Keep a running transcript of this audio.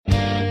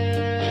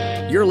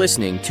You're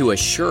listening to A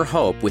Sure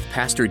Hope with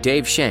Pastor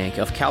Dave Shank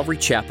of Calvary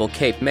Chapel,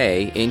 Cape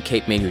May in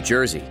Cape May, New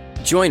Jersey.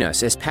 Join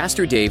us as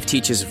Pastor Dave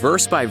teaches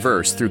verse by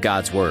verse through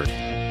God's Word.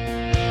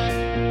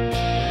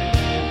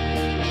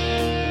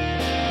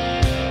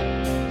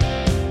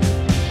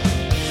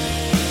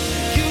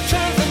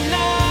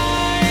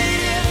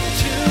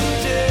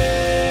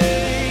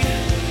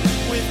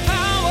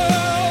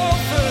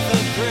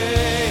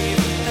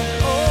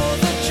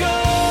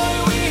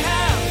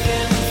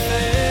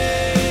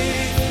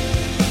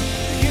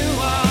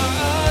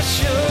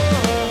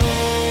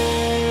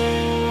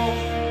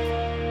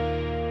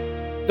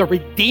 The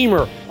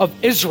Redeemer of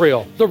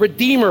Israel, the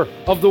Redeemer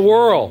of the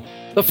world,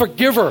 the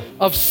Forgiver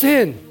of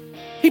sin.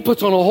 He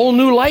puts on a whole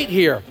new light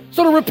here.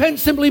 So to repent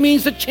simply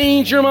means to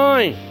change your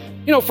mind.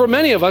 You know, for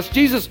many of us,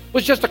 Jesus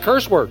was just a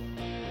curse word.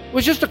 It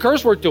was just a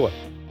curse word to it.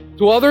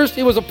 To others,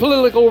 he was a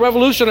political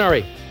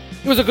revolutionary.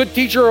 He was a good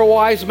teacher or a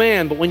wise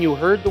man. But when you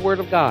heard the word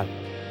of God,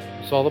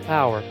 you saw the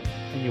power,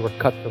 and you were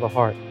cut to the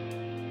heart.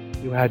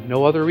 You had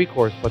no other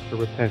recourse but to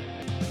repent.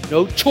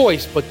 No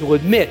choice but to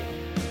admit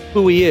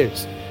who he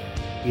is.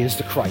 He is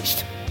the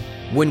Christ.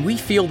 When we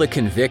feel the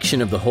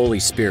conviction of the Holy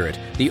Spirit,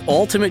 the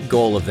ultimate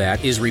goal of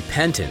that is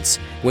repentance.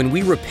 When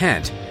we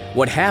repent,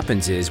 what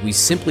happens is we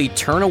simply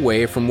turn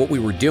away from what we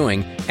were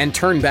doing and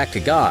turn back to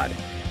God.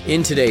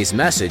 In today's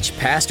message,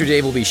 Pastor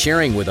Dave will be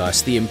sharing with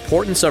us the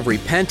importance of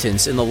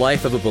repentance in the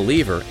life of a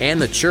believer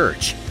and the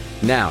church.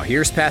 Now,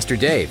 here's Pastor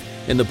Dave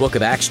in the book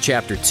of Acts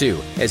chapter 2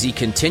 as he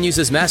continues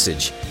his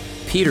message,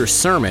 Peter's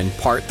Sermon,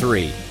 Part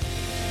 3.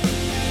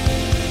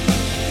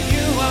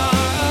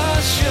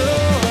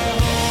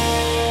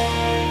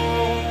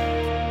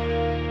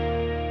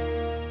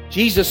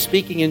 Jesus,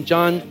 speaking in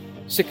John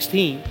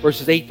 16,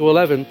 verses 8 to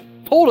 11,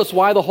 told us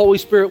why the Holy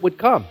Spirit would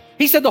come.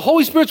 He said the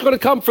Holy Spirit's going to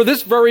come for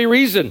this very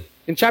reason.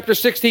 In chapter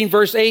 16,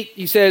 verse 8,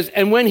 he says,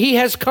 "And when he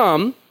has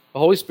come, the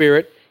Holy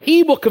Spirit,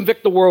 he will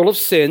convict the world of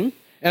sin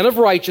and of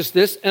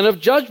righteousness and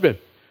of judgment.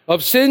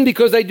 Of sin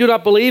because they do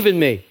not believe in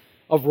me.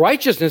 Of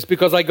righteousness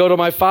because I go to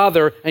my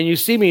Father and you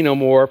see me no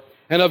more.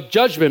 And of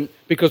judgment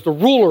because the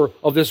ruler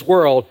of this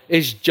world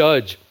is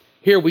judged."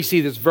 Here we see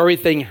this very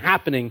thing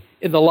happening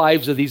in the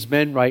lives of these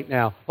men right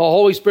now. The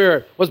Holy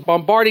Spirit was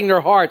bombarding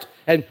their hearts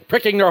and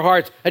pricking their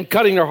hearts and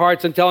cutting their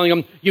hearts and telling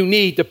them, you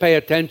need to pay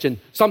attention.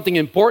 Something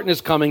important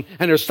is coming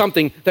and there's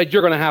something that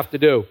you're going to have to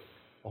do.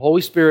 The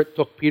Holy Spirit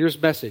took Peter's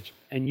message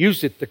and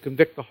used it to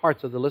convict the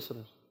hearts of the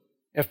listeners.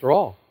 After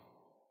all,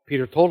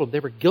 Peter told them they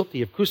were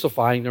guilty of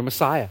crucifying their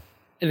Messiah.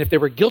 And if they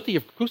were guilty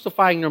of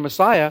crucifying their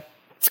Messiah,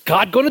 what's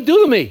God going to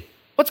do to me?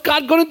 What's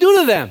God going to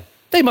do to them?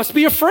 They must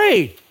be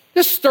afraid.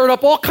 This stirred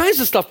up all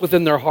kinds of stuff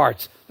within their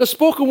hearts. The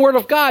spoken word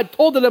of God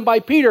told to them by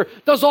Peter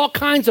does all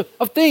kinds of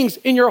things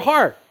in your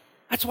heart.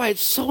 That's why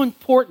it's so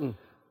important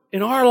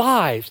in our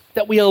lives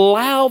that we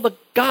allow the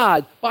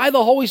God by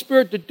the Holy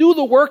Spirit to do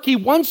the work he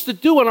wants to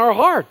do in our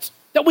hearts.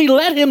 That we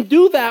let him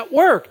do that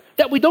work.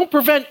 That we don't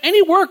prevent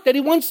any work that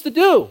he wants to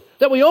do.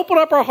 That we open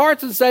up our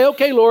hearts and say,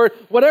 okay, Lord,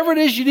 whatever it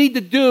is you need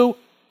to do,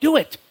 do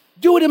it.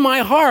 Do it in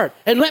my heart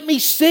and let me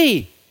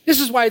see. This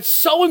is why it's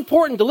so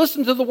important to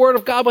listen to the Word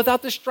of God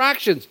without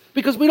distractions,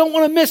 because we don't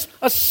want to miss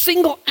a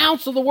single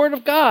ounce of the Word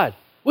of God.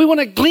 We want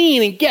to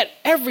glean and get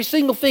every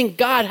single thing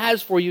God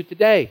has for you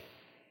today.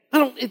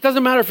 It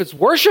doesn't matter if it's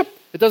worship.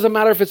 It doesn't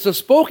matter if it's a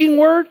spoken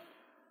word.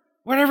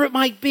 Whatever it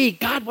might be,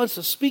 God wants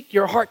to speak to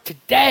your heart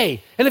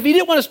today. And if he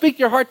didn't want to speak to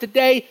your heart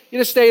today, you'd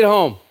have stayed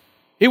home.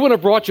 He wouldn't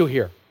have brought you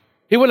here.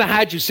 He wouldn't have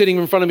had you sitting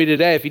in front of me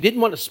today if he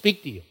didn't want to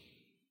speak to you,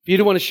 if he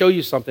didn't want to show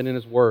you something in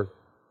his Word.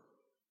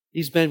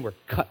 These men were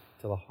cut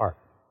to the heart.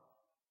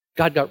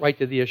 God got right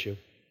to the issue,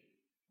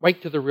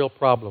 right to the real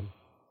problem,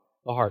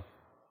 the heart.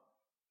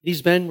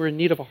 These men were in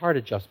need of a heart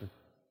adjustment,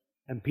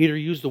 and Peter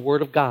used the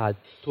Word of God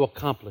to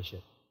accomplish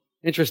it.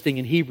 Interesting,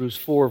 in Hebrews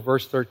 4,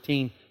 verse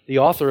 13, the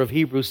author of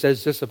Hebrews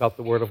says this about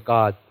the Word of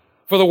God.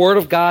 "For the Word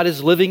of God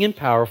is living and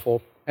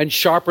powerful and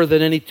sharper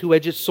than any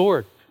two-edged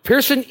sword,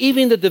 piercing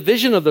even the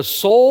division of the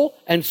soul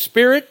and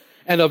spirit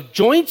and of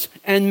joints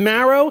and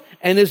marrow,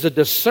 and is a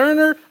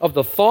discerner of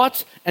the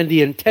thoughts and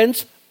the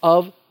intents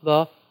of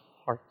the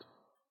heart."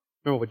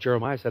 Remember what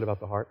Jeremiah said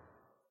about the heart?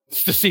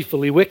 It's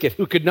deceitfully wicked.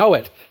 Who could know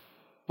it?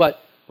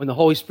 But when the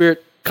Holy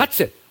Spirit cuts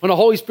it, when the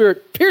Holy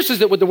Spirit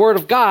pierces it with the Word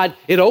of God,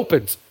 it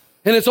opens.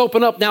 And it's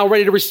open up now,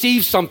 ready to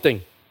receive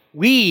something.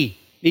 We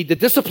need to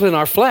discipline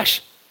our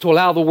flesh to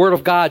allow the Word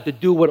of God to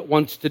do what it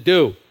wants to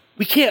do.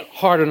 We can't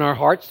harden our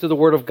hearts to the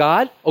Word of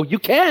God. Oh, you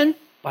can,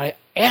 but I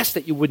ask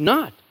that you would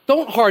not.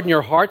 Don't harden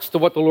your hearts to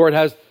what the Lord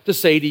has to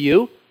say to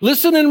you.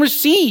 Listen and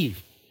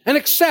receive and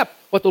accept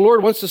what the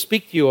Lord wants to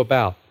speak to you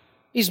about.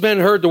 These men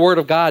heard the Word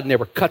of God and they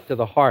were cut to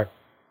the heart.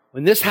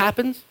 When this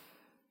happens,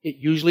 it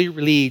usually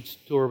leads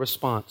to a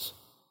response.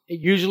 It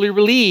usually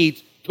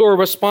leads to a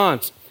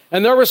response.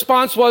 And their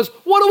response was,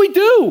 what do we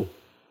do?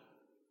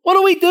 What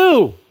do we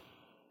do?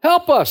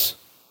 Help us.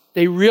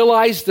 They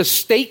realize the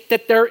state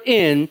that they're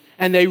in,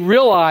 and they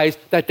realize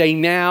that they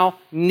now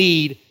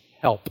need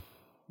help.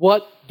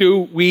 What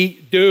do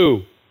we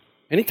do?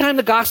 Anytime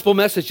the gospel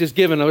message is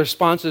given, a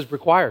response is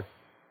required.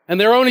 And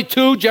there are only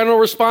two general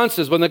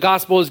responses when the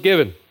gospel is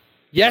given.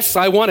 Yes,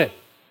 I want it.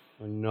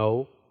 Or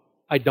no,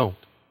 I don't.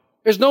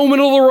 There's no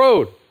middle of the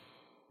road.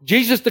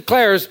 Jesus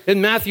declares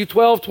in Matthew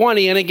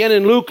 12:20 and again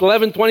in Luke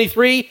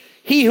 11:23,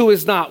 he who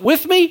is not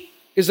with me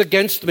is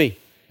against me,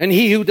 and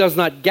he who does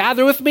not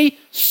gather with me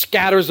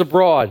scatters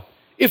abroad.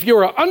 If you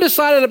are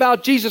undecided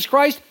about Jesus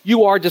Christ,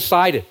 you are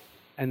decided,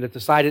 and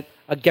decided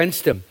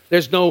against him.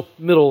 There's no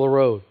middle of the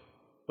road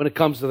when it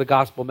comes to the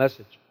gospel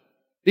message.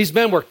 These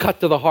men were cut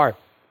to the heart,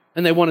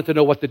 and they wanted to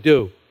know what to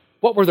do.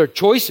 What were their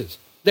choices?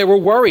 They were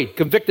worried,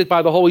 convicted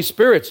by the Holy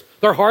Spirit.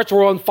 Their hearts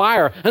were on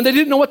fire, and they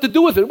didn't know what to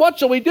do with it. What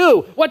shall we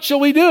do? What shall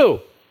we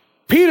do?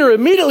 Peter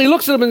immediately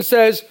looks at them and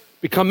says,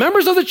 become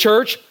members of the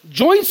church,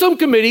 join some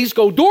committees,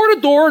 go door to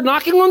door,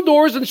 knocking on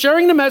doors and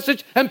sharing the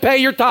message, and pay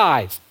your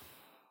tithes.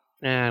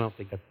 I don't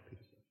think that's what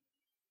Peter said.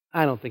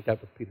 I don't think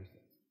that's what Peter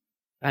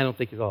said. I don't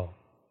think at all.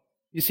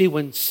 You see,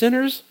 when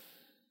sinners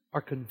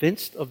are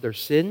convinced of their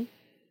sin,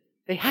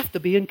 they have to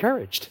be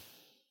encouraged.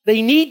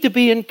 They need to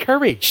be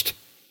encouraged.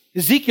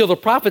 Ezekiel the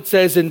prophet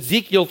says in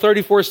Ezekiel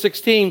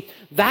 34:16,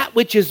 that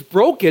which is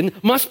broken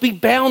must be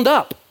bound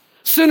up.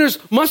 Sinners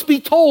must be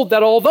told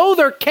that although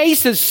their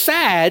case is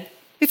sad,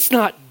 it's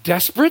not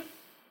desperate.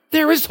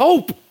 There is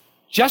hope,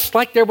 just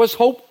like there was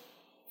hope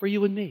for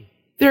you and me.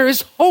 There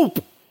is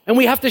hope, and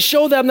we have to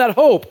show them that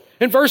hope.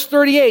 In verse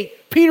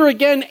 38, Peter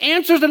again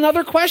answers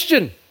another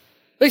question.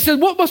 They said,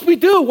 what must we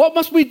do? What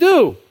must we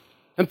do?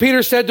 And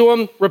Peter said to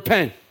them,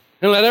 repent,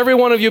 and let every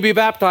one of you be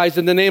baptized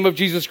in the name of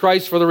Jesus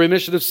Christ for the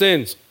remission of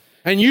sins,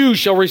 and you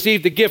shall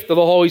receive the gift of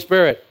the Holy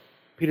Spirit.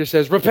 Peter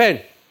says,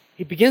 repent.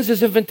 He begins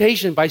his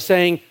invitation by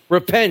saying,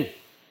 repent.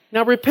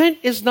 Now, repent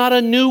is not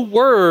a new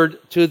word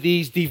to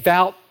these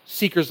devout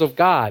seekers of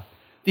God,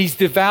 these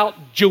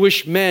devout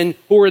Jewish men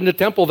who were in the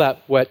temple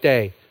that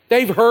day.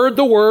 They've heard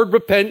the word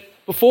repent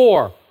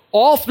before.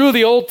 All through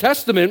the Old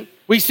Testament,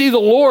 we see the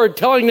Lord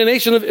telling the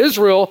nation of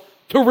Israel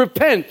to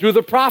repent through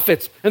the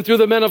prophets and through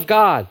the men of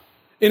God.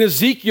 In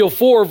Ezekiel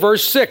 4,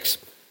 verse 6,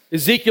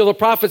 Ezekiel the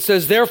prophet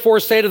says, therefore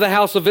say to the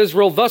house of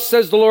Israel, thus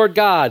says the Lord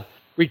God,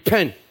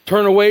 repent,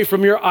 turn away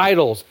from your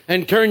idols,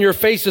 and turn your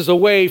faces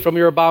away from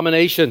your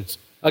abominations.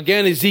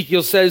 Again,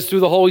 Ezekiel says through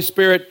the Holy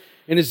Spirit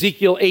in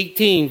Ezekiel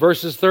 18,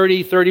 verses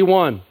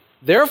 30-31,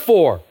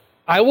 therefore,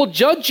 I will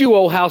judge you,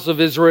 O house of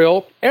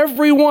Israel,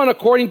 every one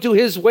according to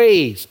his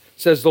ways,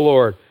 says the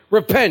Lord.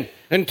 Repent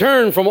and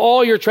turn from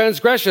all your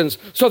transgressions,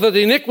 so that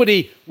the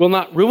iniquity will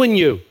not ruin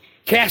you.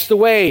 Cast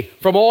away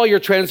from all your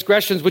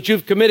transgressions which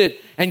you've committed,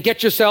 and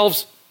get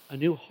yourselves a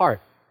new heart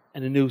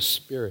and a new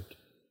spirit.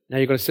 Now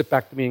you're going to sit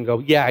back to me and go,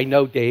 yeah, I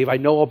know, Dave. I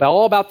know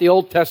all about the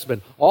Old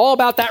Testament, all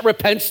about that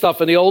repent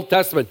stuff in the Old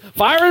Testament.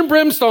 Fire and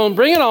brimstone,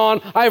 bring it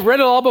on. I've read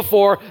it all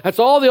before. That's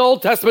all the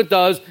Old Testament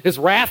does is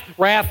wrath,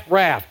 wrath,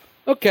 wrath.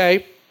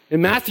 Okay,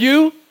 in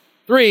Matthew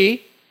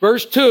 3,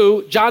 verse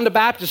 2, John the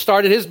Baptist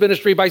started his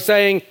ministry by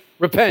saying,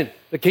 repent,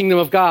 the kingdom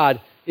of God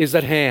is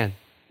at hand.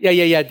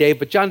 Yeah, Dave,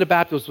 but John the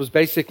Baptist was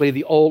basically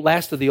the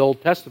last of the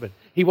Old Testament.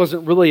 He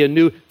wasn't really a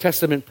New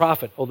Testament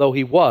prophet, although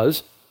he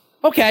was.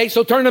 Okay,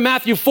 so turn to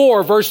Matthew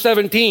 4, verse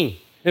 17.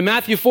 In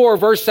Matthew 4,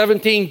 verse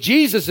 17,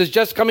 Jesus is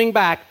just coming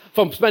back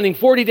from spending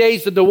 40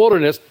 days in the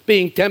wilderness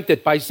being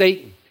tempted by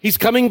Satan. He's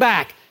coming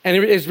back, and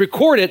it is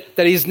recorded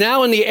that he's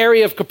now in the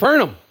area of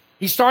Capernaum.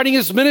 He's starting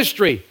his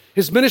ministry.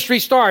 His ministry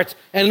starts,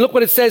 and look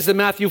what it says in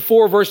Matthew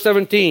 4, verse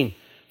 17.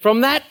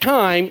 From that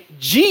time,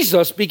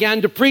 Jesus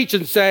began to preach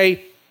and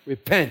say,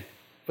 repent,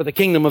 for the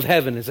kingdom of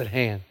heaven is at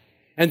hand.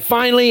 And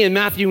finally, in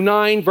Matthew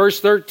 9, verse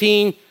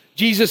 13,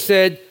 Jesus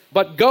said,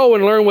 but go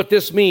and learn what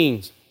this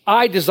means.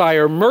 I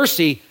desire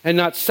mercy and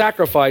not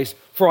sacrifice,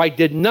 for I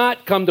did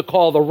not come to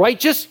call the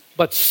righteous,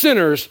 but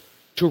sinners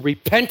to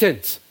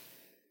repentance.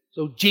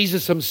 So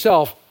Jesus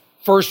himself,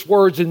 first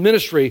words in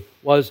ministry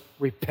was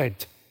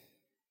repent.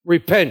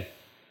 Repent.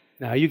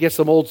 Now, you get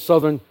some old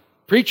Southern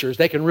preachers,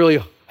 they can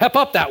really pep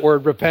up that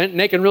word repent, and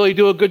they can really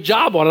do a good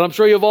job on it. I'm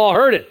sure you've all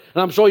heard it,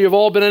 and I'm sure you've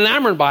all been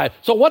enamored by it.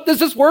 So what does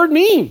this word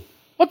mean?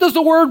 What does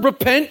the word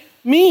repent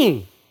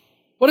mean?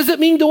 What does it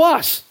mean to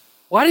us?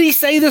 Why did he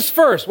say this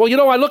first? Well,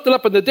 I looked it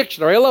up in the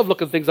dictionary. I love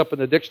looking things up in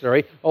the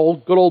dictionary,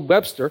 good old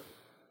Webster.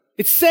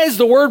 It says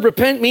the word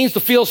repent means to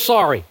feel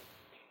sorry.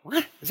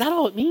 What? Is that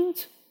all it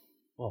means?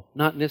 Well,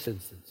 not in this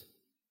instance.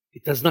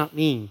 It does not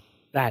mean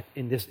that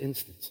in this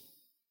instance.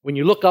 When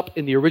you look up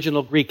in the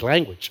original Greek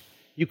language,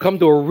 you come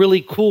to a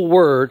really cool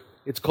word.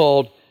 It's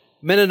called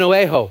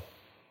metanoeo.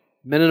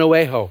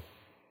 Metanoeo.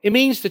 It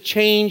means to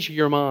change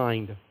your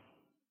mind.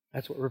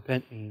 That's what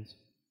repent means.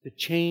 To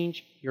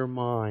change your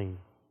mind.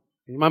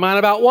 In my mind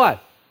about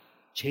what?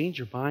 Change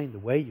your mind the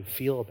way you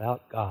feel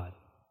about God.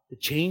 To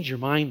change your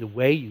mind the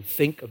way you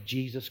think of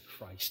Jesus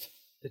Christ.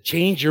 To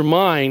change your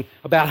mind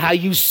about how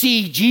you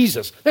see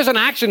Jesus. There's an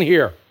action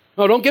here.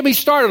 No, don't get me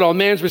started on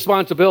man's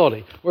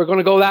responsibility. We're going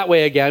to go that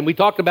way again. We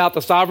talked about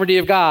the sovereignty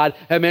of God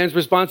and man's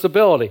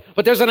responsibility.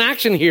 But there's an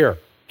action here.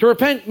 To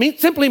repent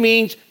simply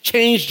means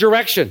change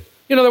direction.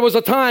 There was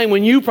a time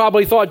when you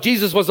probably thought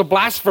Jesus was a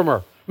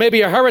blasphemer,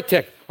 maybe a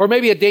heretic, or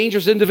maybe a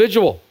dangerous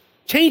individual.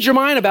 Change your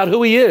mind about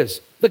who he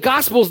is. The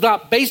gospel is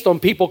not based on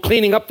people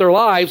cleaning up their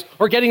lives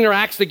or getting their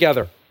acts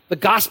together. The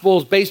gospel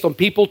is based on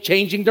people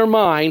changing their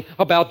mind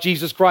about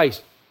Jesus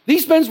Christ.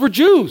 These men were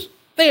Jews.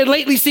 They had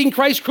lately seen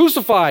Christ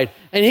crucified,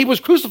 and he was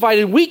crucified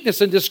in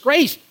weakness and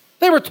disgrace.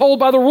 They were told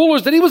by the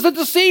rulers that he was a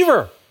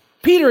deceiver.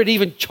 Peter had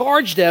even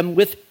charged them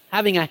with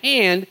having a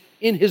hand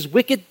in his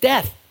wicked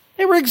death.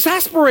 They were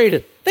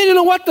exasperated. They didn't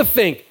know what to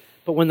think.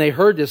 But when they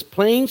heard this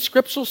plain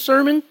scriptural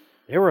sermon,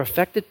 they were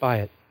affected by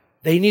it.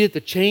 They needed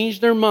to change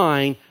their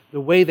mind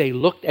the way they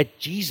looked at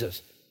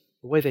Jesus,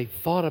 the way they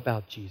thought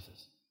about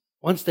Jesus.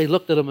 Once they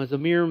looked at him as a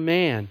mere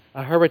man,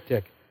 a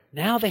heretic.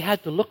 Now they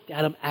had to look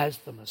at him as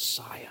the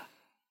Messiah,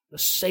 the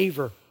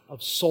Savior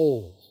of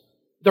souls,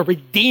 the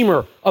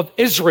Redeemer of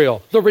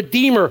Israel, the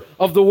Redeemer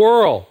of the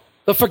world,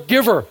 the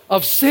Forgiver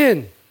of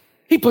sin.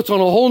 He puts on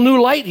a whole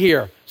new light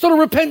here. So to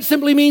repent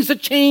simply means to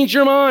change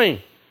your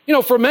mind. You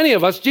know, for many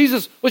of us,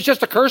 Jesus was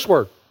just a curse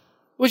word.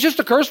 It was just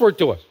a curse word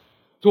to us.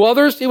 To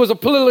others, he was a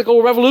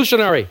political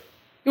revolutionary.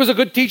 He was a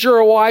good teacher or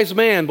a wise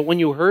man. But when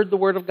you heard the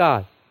word of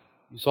God,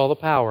 you saw the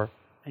power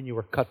and you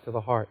were cut to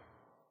the heart.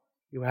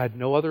 You had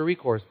no other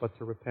recourse but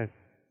to repent.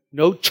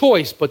 No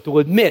choice but to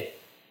admit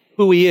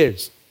who he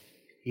is.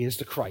 He is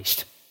the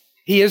Christ.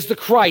 He is the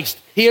Christ.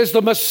 He is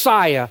the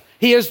Messiah.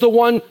 He is the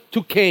one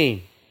who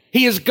came.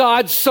 He is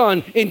God's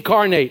Son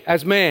incarnate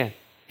as man.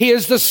 He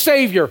is the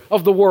Savior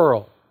of the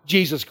world,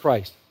 Jesus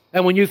Christ.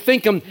 And when you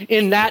think him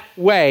in that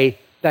way,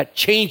 that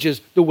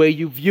changes the way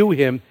you view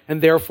him,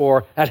 and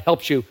therefore that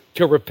helps you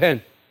to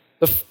repent.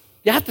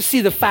 You have to see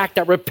the fact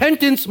that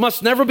repentance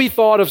must never be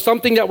thought of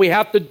something that we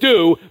have to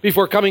do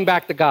before coming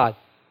back to God.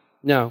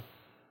 No,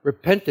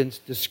 repentance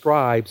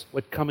describes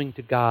what coming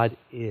to God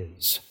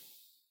is.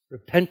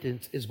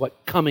 Repentance is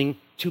what coming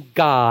to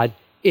God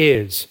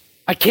is.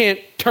 I can't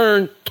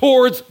turn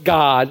towards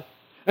God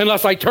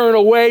unless I turn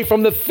away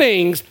from the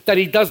things that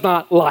he does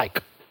not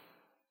like.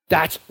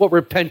 That's what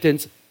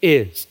repentance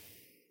is.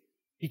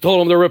 He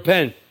told them to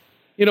repent.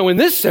 You know, in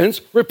this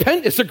sense,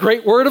 repent is a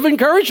great word of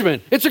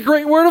encouragement. It's a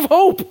great word of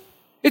hope.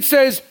 It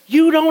says,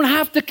 you don't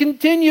have to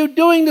continue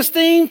doing the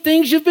same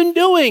things you've been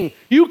doing.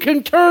 You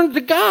can turn to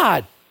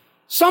God.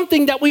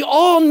 Something that we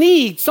all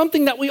need,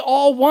 something that we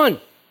all want.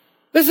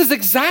 This is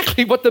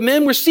exactly what the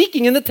men were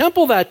seeking in the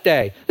temple that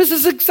day. This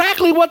is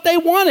exactly what they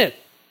wanted.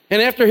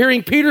 And after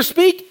hearing Peter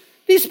speak,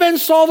 these men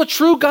saw the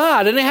true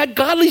God, and they had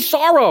godly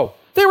sorrow.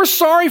 They were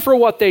sorry for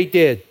what they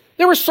did.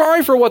 They were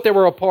sorry for what they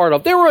were a part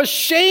of. They were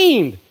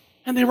ashamed.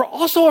 And they were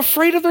also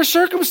afraid of their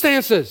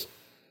circumstances.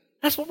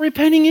 That's what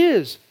repenting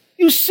is.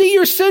 You see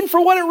your sin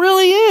for what it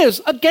really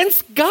is,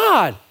 against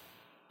God.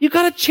 You've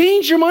got to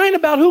change your mind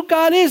about who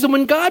God is. And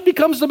when God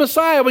becomes the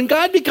Messiah, when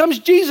God becomes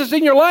Jesus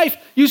in your life,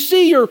 you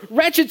see your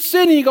wretched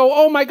sin and you go,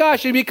 oh my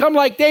gosh, you become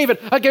like David.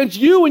 Against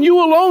you and you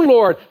alone,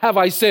 Lord, have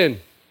I sinned.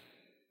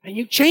 And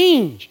you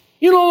change.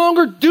 You no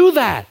longer do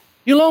that.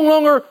 You no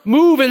longer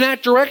move in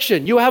that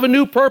direction. You have a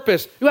new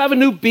purpose. You have a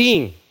new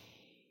being.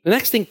 The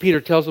next thing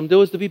Peter tells them to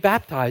do is to be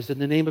baptized in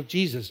the name of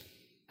Jesus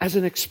as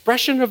an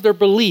expression of their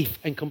belief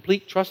and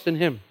complete trust in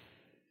him.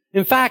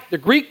 In fact, the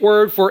Greek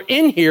word for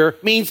in here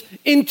means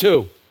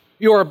into.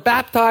 You are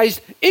baptized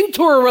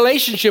into a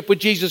relationship with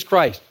Jesus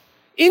Christ,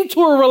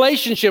 into a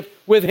relationship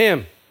with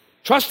him,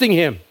 trusting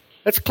him.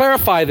 Let's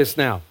clarify this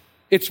now.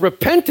 It's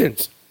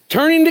repentance,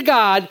 turning to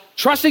God,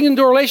 trusting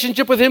into a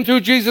relationship with him through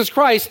Jesus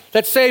Christ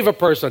that save a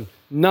person,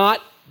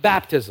 not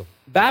baptism.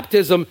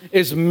 Baptism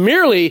is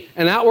merely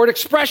an outward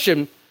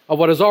expression of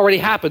what has already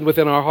happened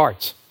within our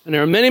hearts. And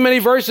there are many, many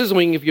verses.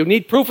 If you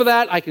need proof of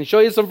that, I can show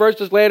you some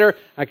verses later.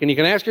 You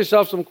can ask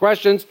yourself some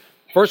questions.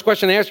 First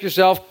question to ask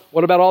yourself,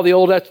 what about all the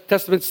Old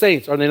Testament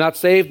saints? Are they not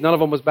saved? None of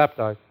them was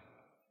baptized.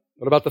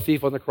 What about the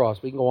thief on the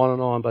cross? We can go on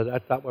and on, but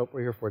that's not what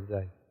we're here for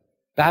today.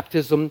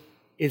 Baptism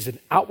is an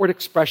outward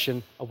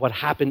expression of what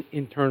happened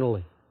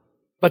internally.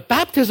 But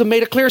baptism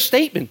made a clear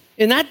statement.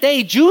 In that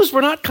day, Jews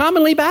were not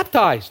commonly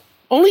baptized.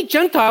 Only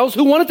Gentiles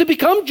who wanted to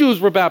become Jews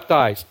were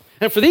baptized.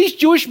 And for these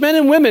Jewish men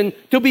and women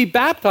to be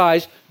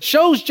baptized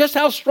shows just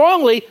how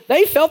strongly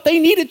they felt they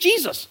needed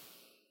Jesus.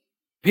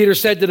 Peter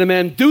said to the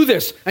men, do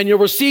this, and you'll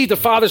receive the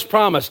Father's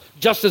promise,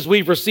 just as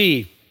we've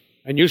received.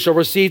 And you shall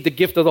receive the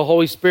gift of the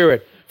Holy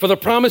Spirit. For the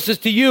promise is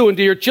to you and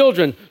to your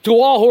children, to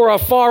all who are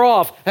afar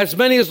off, as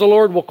many as the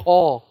Lord will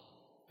call.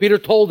 Peter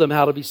told them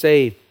how to be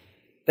saved.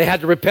 They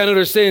had to repent of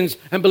their sins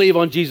and believe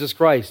on Jesus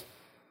Christ.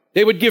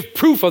 They would give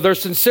proof of their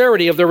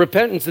sincerity, of their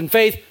repentance and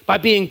faith by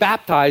being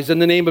baptized in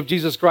the name of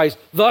Jesus Christ,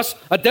 thus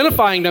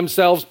identifying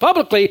themselves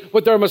publicly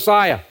with their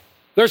Messiah,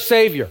 their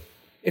Savior.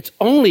 It's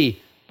only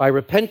by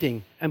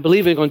repenting and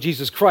believing on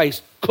Jesus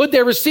Christ could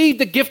they receive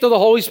the gift of the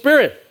Holy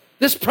Spirit.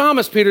 This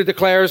promise, Peter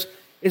declares,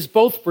 is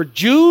both for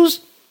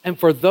Jews and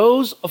for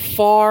those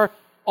afar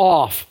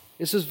off.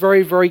 This is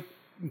very, very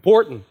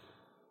important.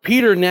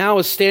 Peter now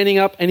is standing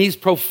up and he's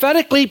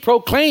prophetically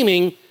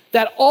proclaiming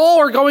that all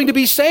are going to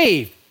be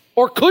saved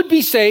or could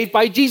be saved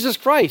by Jesus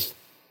Christ.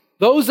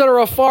 Those that are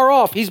afar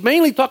off. He's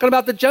mainly talking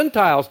about the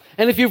Gentiles.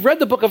 And if you've read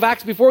the book of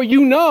Acts before,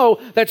 you know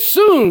that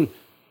soon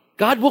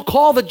God will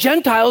call the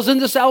Gentiles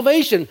into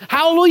salvation.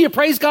 Hallelujah.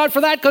 Praise God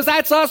for that, because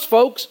that's us,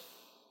 folks.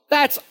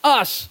 That's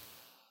us.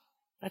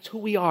 That's who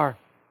we are.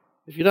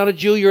 If you're not a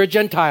Jew, you're a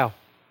Gentile.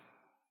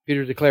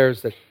 Peter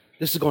declares that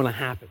this is going to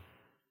happen.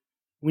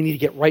 We need to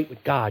get right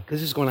with God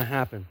because this is going to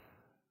happen.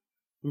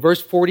 In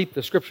verse 40,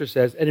 the scripture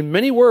says, and in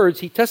many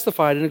words he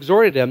testified and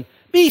exhorted them,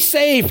 be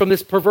saved from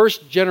this perverse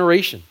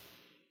generation.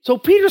 So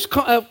Peter's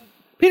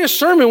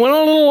sermon went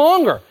on a little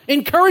longer,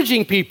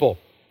 encouraging people.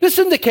 This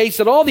indicates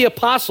that all the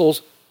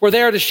apostles were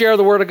there to share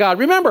the word of God.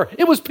 Remember,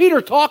 it was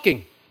Peter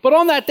talking. But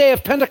on that day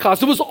of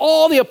Pentecost, it was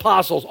all the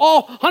apostles.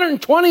 All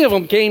 120 of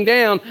them came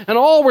down, and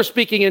all were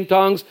speaking in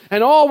tongues,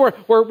 and all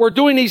were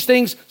doing these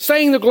things,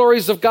 saying the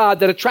glories of God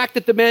that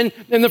attracted the men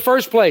in the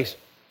first place.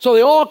 So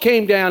they all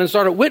came down and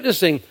started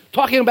witnessing,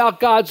 talking about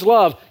God's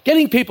love,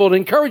 getting people and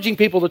encouraging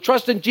people to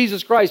trust in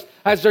Jesus Christ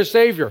as their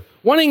Savior,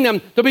 wanting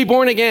them to be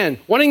born again,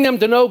 wanting them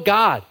to know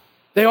God.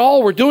 They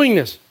all were doing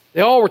this.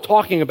 They all were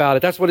talking about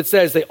it. That's what it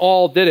says. They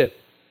all did it.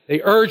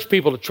 They urged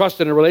people to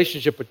trust in a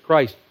relationship with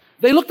Christ.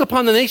 They looked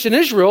upon the nation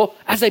Israel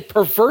as a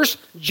perverse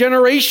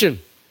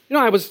generation. You know,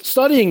 I was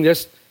studying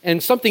this,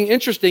 and something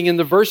interesting in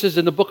the verses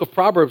in the book of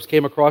Proverbs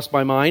came across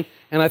my mind,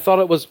 and I thought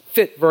it was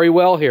fit very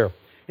well here.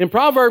 In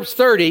Proverbs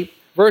 30,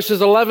 verses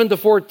 11 to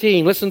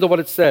 14, listen to what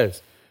it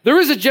says.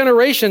 There is a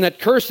generation that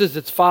curses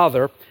its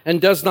father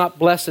and does not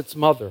bless its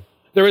mother.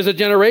 There is a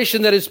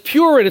generation that is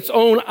pure in its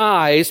own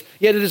eyes,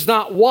 yet it is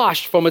not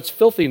washed from its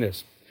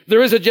filthiness.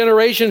 There is a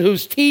generation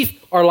whose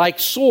teeth are like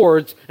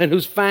swords and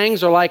whose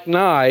fangs are like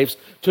knives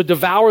to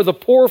devour the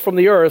poor from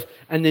the earth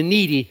and the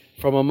needy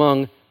from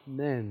among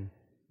men.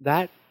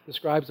 That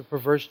describes a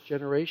perverse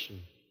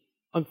generation.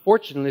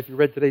 Unfortunately, if you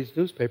read today's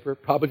newspaper,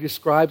 it probably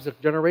describes the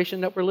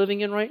generation that we're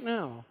living in right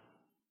now.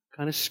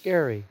 Kind of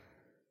scary.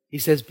 He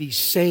says, be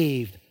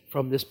saved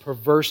from this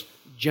perverse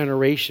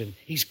generation.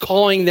 He's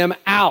calling them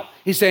out.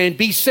 He's saying,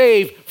 be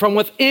saved from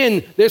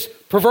within this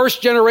perverse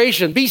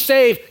generation. Be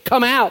saved.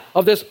 Come out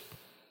of this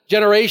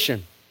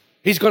generation.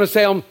 He's going to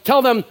say,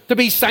 tell them to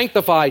be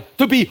sanctified,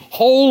 to be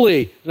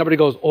holy. Nobody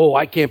goes, oh,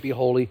 I can't be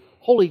holy.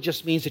 Holy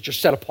just means that you're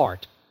set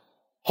apart.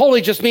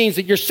 Holy just means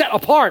that you're set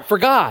apart for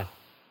God.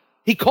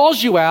 He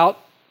calls you out,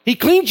 he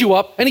cleans you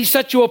up, and he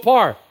sets you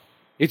apart.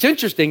 It's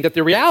interesting that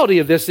the reality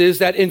of this is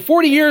that in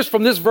 40 years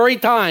from this very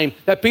time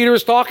that Peter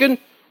is talking,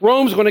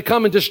 Rome's going to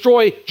come and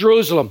destroy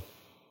Jerusalem.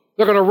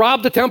 They're going to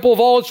rob the temple of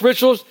all its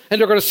rituals,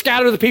 and they're going to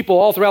scatter the people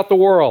all throughout the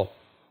world.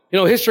 You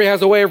know, history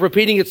has a way of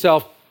repeating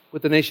itself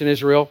with the nation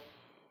Israel.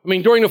 I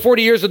mean, during the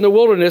 40 years in the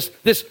wilderness,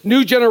 this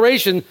new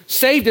generation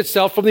saved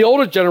itself from the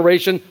older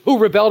generation who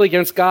rebelled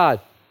against God.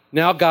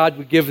 Now God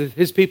would give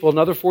his people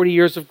another 40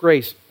 years of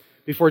grace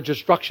before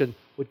destruction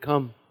would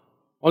come.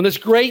 On this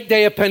great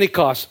day of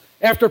Pentecost,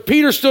 after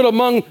Peter stood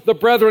among the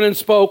brethren and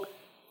spoke,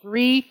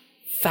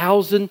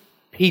 3,000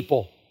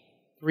 people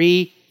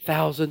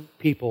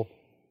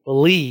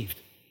believed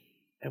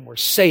and were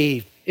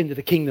saved into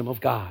the kingdom of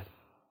God.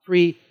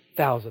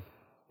 3,000.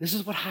 This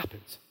is what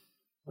happens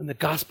when the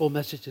gospel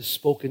message is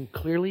spoken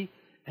clearly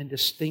and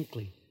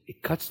distinctly.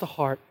 It cuts the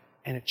heart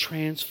and it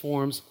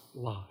transforms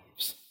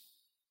lives.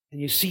 And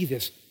you see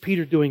this,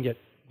 Peter doing it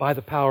by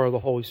the power of the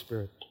Holy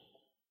Spirit.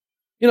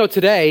 You know,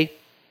 today,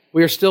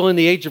 we are still in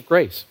the age of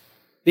grace.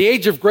 The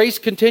age of grace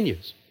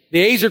continues. The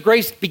age of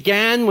grace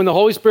began when the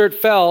Holy Spirit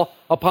fell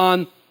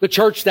upon the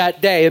church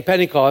that day at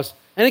Pentecost,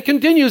 and it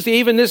continues to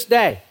even this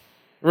day.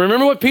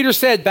 Remember what Peter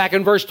said back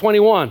in verse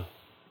 21.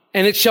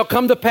 And it shall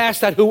come to pass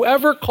that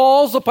whoever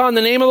calls upon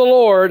the name of the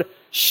Lord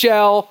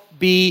shall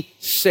be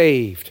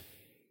saved.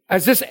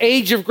 As this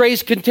age of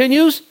grace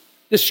continues,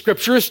 the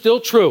scripture is still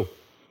true.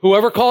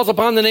 Whoever calls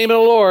upon the name of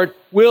the Lord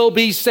will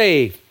be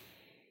saved.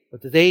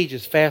 But the age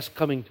is fast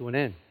coming to an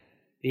end.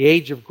 The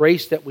age of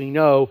grace that we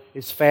know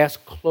is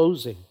fast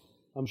closing.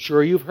 I'm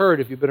sure you've heard,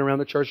 if you've been around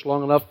the church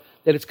long enough,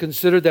 that it's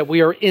considered that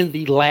we are in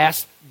the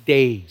last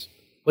days.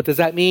 What does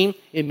that mean?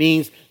 It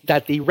means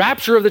that the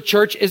rapture of the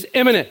church is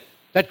imminent.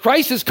 That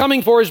Christ is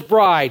coming for his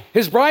bride.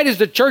 His bride is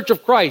the church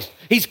of Christ.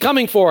 He's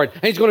coming for it.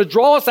 And he's going to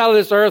draw us out of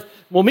this earth.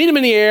 We'll meet him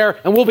in the air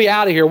and we'll be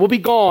out of here. We'll be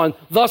gone,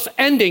 thus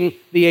ending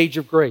the age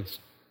of grace.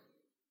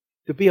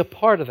 To be a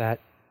part of that,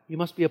 you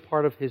must be a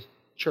part of his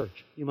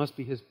church. You must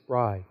be his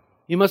bride.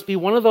 You must be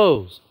one of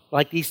those,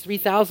 like these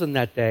 3,000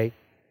 that day,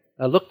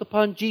 that looked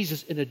upon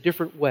Jesus in a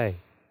different way.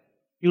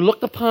 You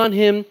looked upon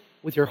him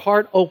with your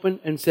heart open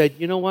and said,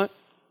 you know what?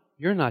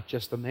 You're not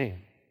just a man.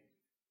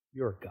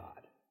 You're God.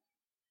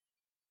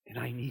 And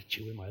I need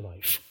you in my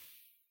life.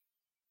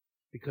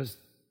 Because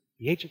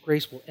the age of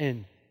grace will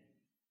end.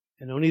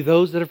 And only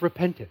those that have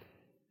repented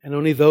and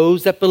only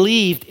those that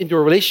believed into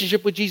a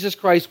relationship with Jesus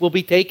Christ will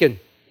be taken.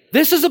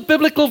 This is a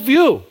biblical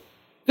view.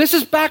 This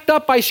is backed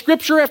up by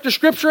scripture after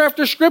scripture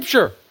after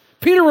scripture.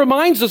 Peter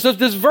reminds us of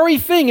this very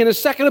thing in his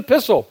second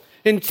epistle.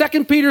 In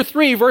 2 Peter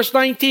 3, verse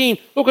 19,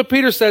 look what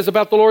Peter says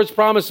about the Lord's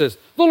promises.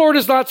 The Lord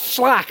is not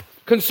slack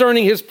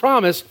concerning his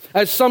promise,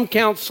 as some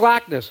count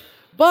slackness,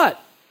 but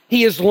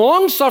he is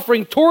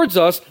long-suffering towards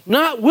us,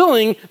 not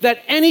willing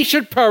that any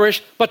should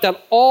perish, but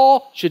that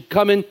all should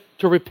come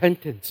into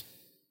repentance.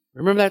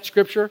 Remember that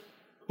scripture?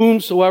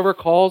 Whomsoever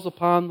calls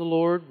upon the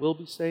Lord will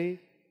be saved.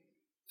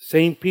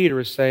 St. Peter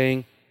is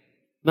saying,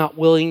 not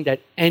willing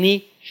that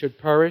any should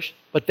perish,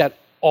 but that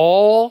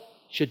all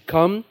should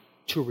come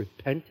to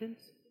repentance.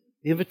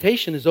 The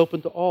invitation is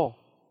open to all.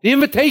 The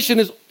invitation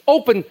is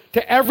open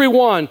to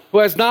everyone who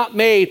has not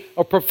made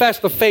or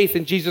professed the faith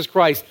in Jesus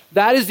Christ.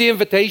 That is the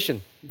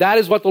invitation. That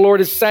is what the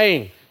Lord is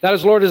saying. That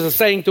is what the Lord is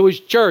saying to His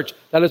church.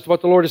 That is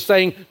what the Lord is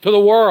saying to the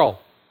world.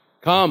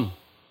 Come.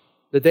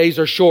 The days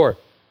are short.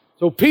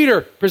 So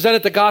Peter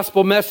presented the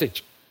gospel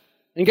message.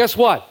 And guess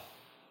what?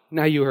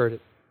 Now you heard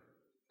it.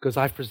 Because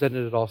I've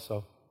presented it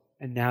also.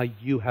 And now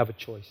you have a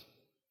choice.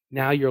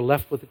 Now you're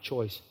left with a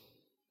choice.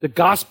 The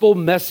gospel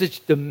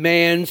message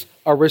demands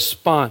a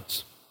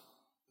response.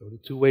 There are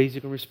two ways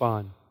you can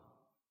respond.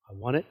 I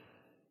want it.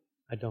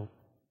 I don't.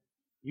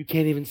 You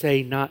can't even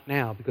say not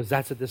now because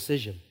that's a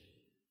decision.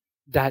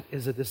 That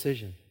is a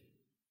decision.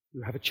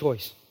 You have a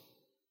choice.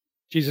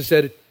 Jesus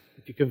said,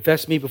 if you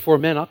confess me before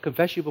men, I'll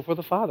confess you before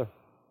the Father.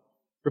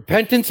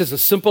 Repentance is a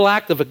simple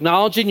act of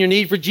acknowledging your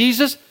need for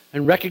Jesus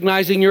and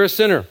recognizing you're a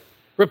sinner.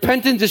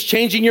 Repentance is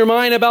changing your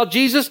mind about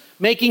Jesus,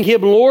 making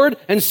Him Lord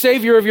and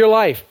Savior of your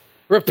life.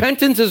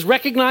 Repentance is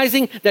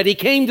recognizing that He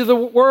came to the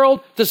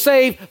world to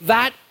save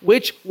that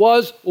which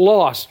was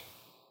lost.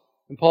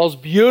 In Paul's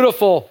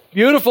beautiful,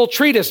 beautiful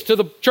treatise to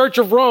the Church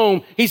of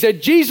Rome, he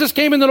said, Jesus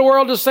came into the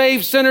world to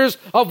save sinners,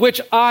 of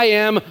which I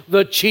am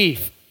the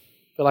chief.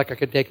 I feel like I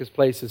could take his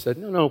place and said,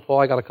 no, Paul,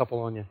 I got a couple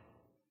on you.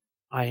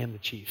 I am the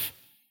chief.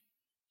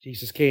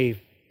 Jesus came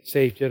to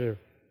save sinners.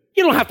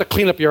 You don't have to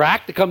clean up your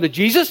act to come to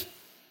Jesus.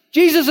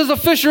 Jesus is a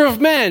fisher of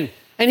men,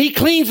 and He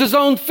cleans His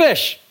own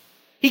fish.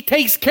 He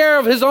takes care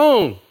of His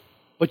own.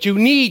 But you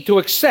need to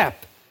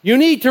accept. You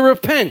need to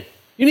repent.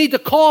 You need to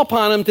call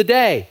upon Him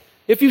today.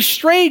 If you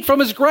strayed from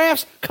His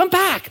grasp, come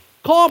back.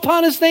 Call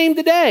upon His name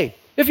today.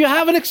 If you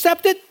haven't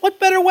accepted, what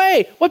better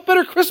way? What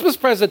better Christmas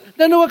present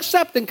than to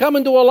accept and come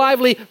into a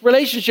lively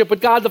relationship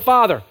with God the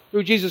Father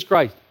through Jesus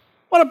Christ?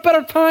 What a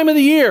better time of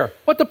the year.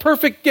 What the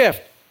perfect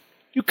gift.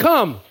 You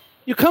come.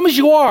 You come as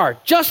you are,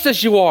 just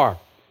as you are.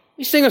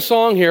 We sing a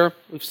song here.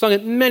 We've sung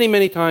it many,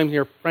 many times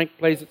here. Frank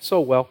plays it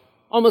so well.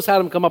 Almost had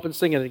him come up and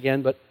sing it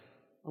again, but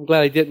I'm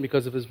glad I didn't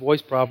because of his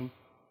voice problem.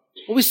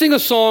 But we sing a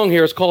song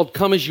here. It's called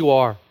Come As You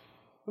Are.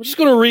 I'm just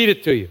going to read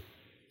it to you.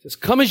 It says,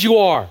 come as you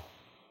are.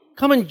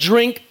 Come and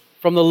drink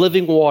from the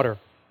living water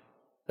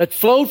that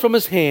flowed from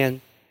His hand,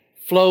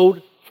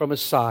 flowed from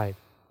His side.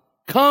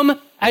 Come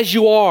as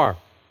you are.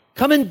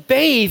 Come and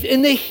bathe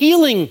in the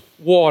healing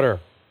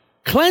water,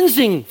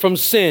 cleansing from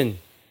sin,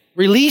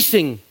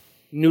 releasing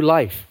new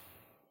life.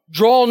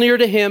 Draw near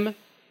to Him,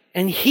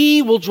 and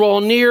He will draw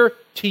near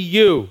to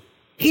you.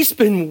 He's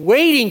been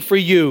waiting for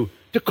you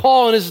to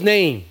call on His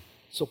name.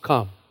 So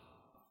come.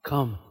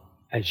 Come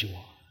as you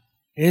are.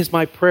 It is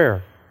my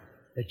prayer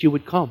that you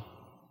would come.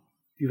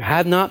 If you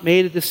have not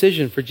made a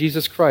decision for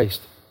Jesus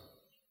Christ,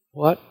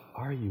 what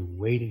are you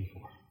waiting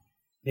for?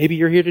 Maybe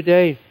you're here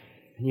today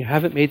and you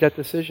haven't made that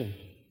decision.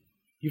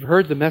 You've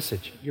heard the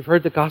message. You've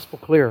heard the gospel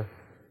clear.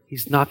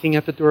 He's knocking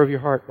at the door of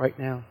your heart right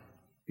now.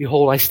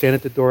 Behold, I stand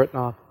at the door and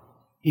knock.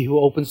 He who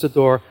opens the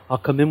door, I'll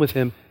come in with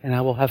him and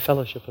I will have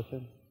fellowship with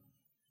him.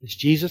 Is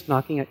Jesus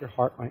knocking at your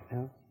heart right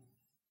now?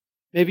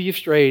 Maybe you've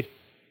strayed.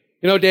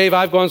 You know, Dave,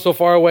 I've gone so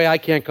far away, I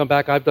can't come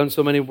back. I've done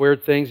so many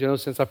weird things,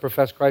 since I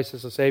professed Christ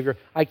as a Savior.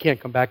 I can't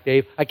come back,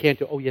 Dave. I can't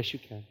do. Oh, yes, you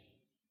can.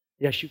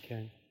 Yes, you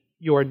can.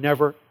 You are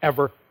never,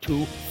 ever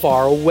too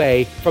far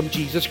away from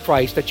Jesus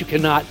Christ that you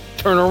cannot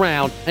turn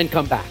around and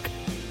come back.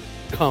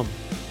 Come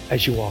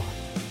as you are.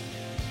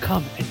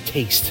 Come and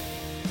taste.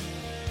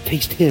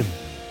 Taste Him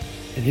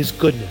and His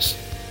goodness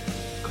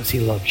because He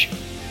loves you.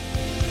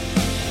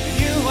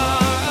 You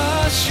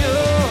are a sure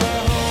hope.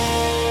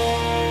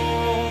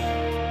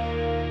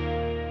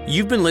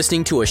 You've been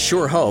listening to A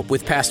Sure Hope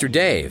with Pastor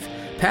Dave.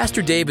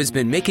 Pastor Dave has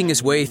been making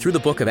his way through the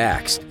book of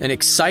Acts, an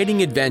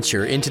exciting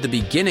adventure into the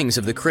beginnings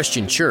of the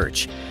Christian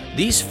church.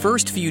 These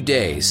first few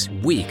days,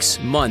 weeks,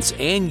 months,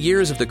 and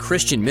years of the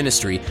Christian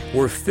ministry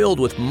were filled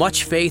with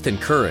much faith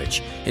and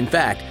courage. In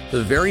fact,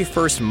 the very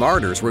first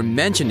martyrs were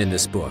mentioned in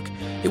this book.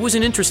 It was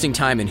an interesting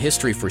time in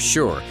history for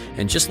sure,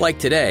 and just like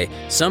today,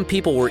 some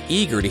people were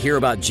eager to hear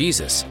about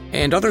Jesus,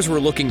 and others were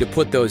looking to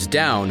put those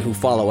down who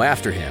follow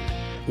after Him.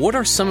 What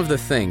are some of the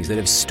things that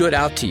have stood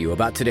out to you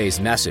about today's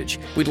message?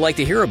 We'd like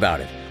to hear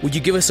about it. Would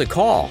you give us a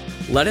call?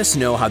 Let us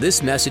know how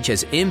this message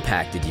has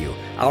impacted you.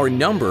 Our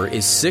number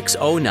is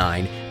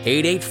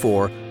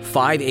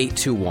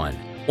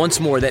 609-884-5821. Once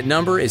more, that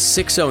number is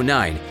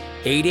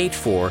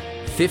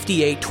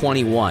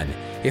 609-884-5821.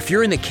 If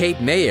you're in the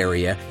Cape May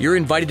area, you're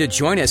invited to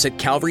join us at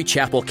Calvary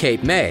Chapel,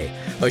 Cape May.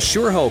 A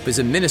Sure Hope is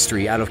a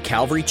ministry out of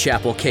Calvary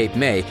Chapel, Cape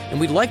May, and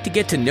we'd like to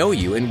get to know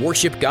you and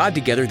worship God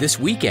together this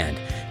weekend.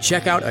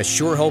 Check out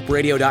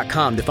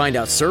ASureHopeRadio.com to find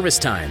out service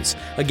times.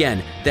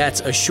 Again,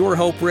 that's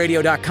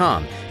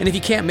ASureHopeRadio.com. And if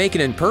you can't make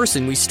it in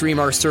person, we stream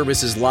our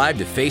services live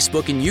to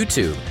Facebook and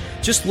YouTube.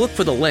 Just look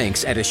for the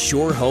links at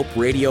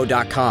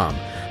ASureHopeRadio.com.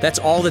 That's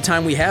all the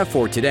time we have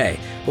for today,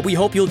 but we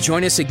hope you'll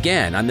join us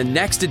again on the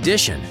next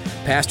edition.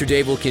 Pastor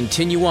Dave will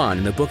continue on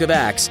in the book of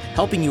Acts,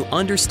 helping you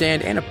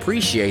understand and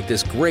appreciate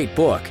this great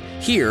book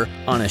here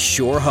on A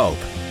Sure Hope.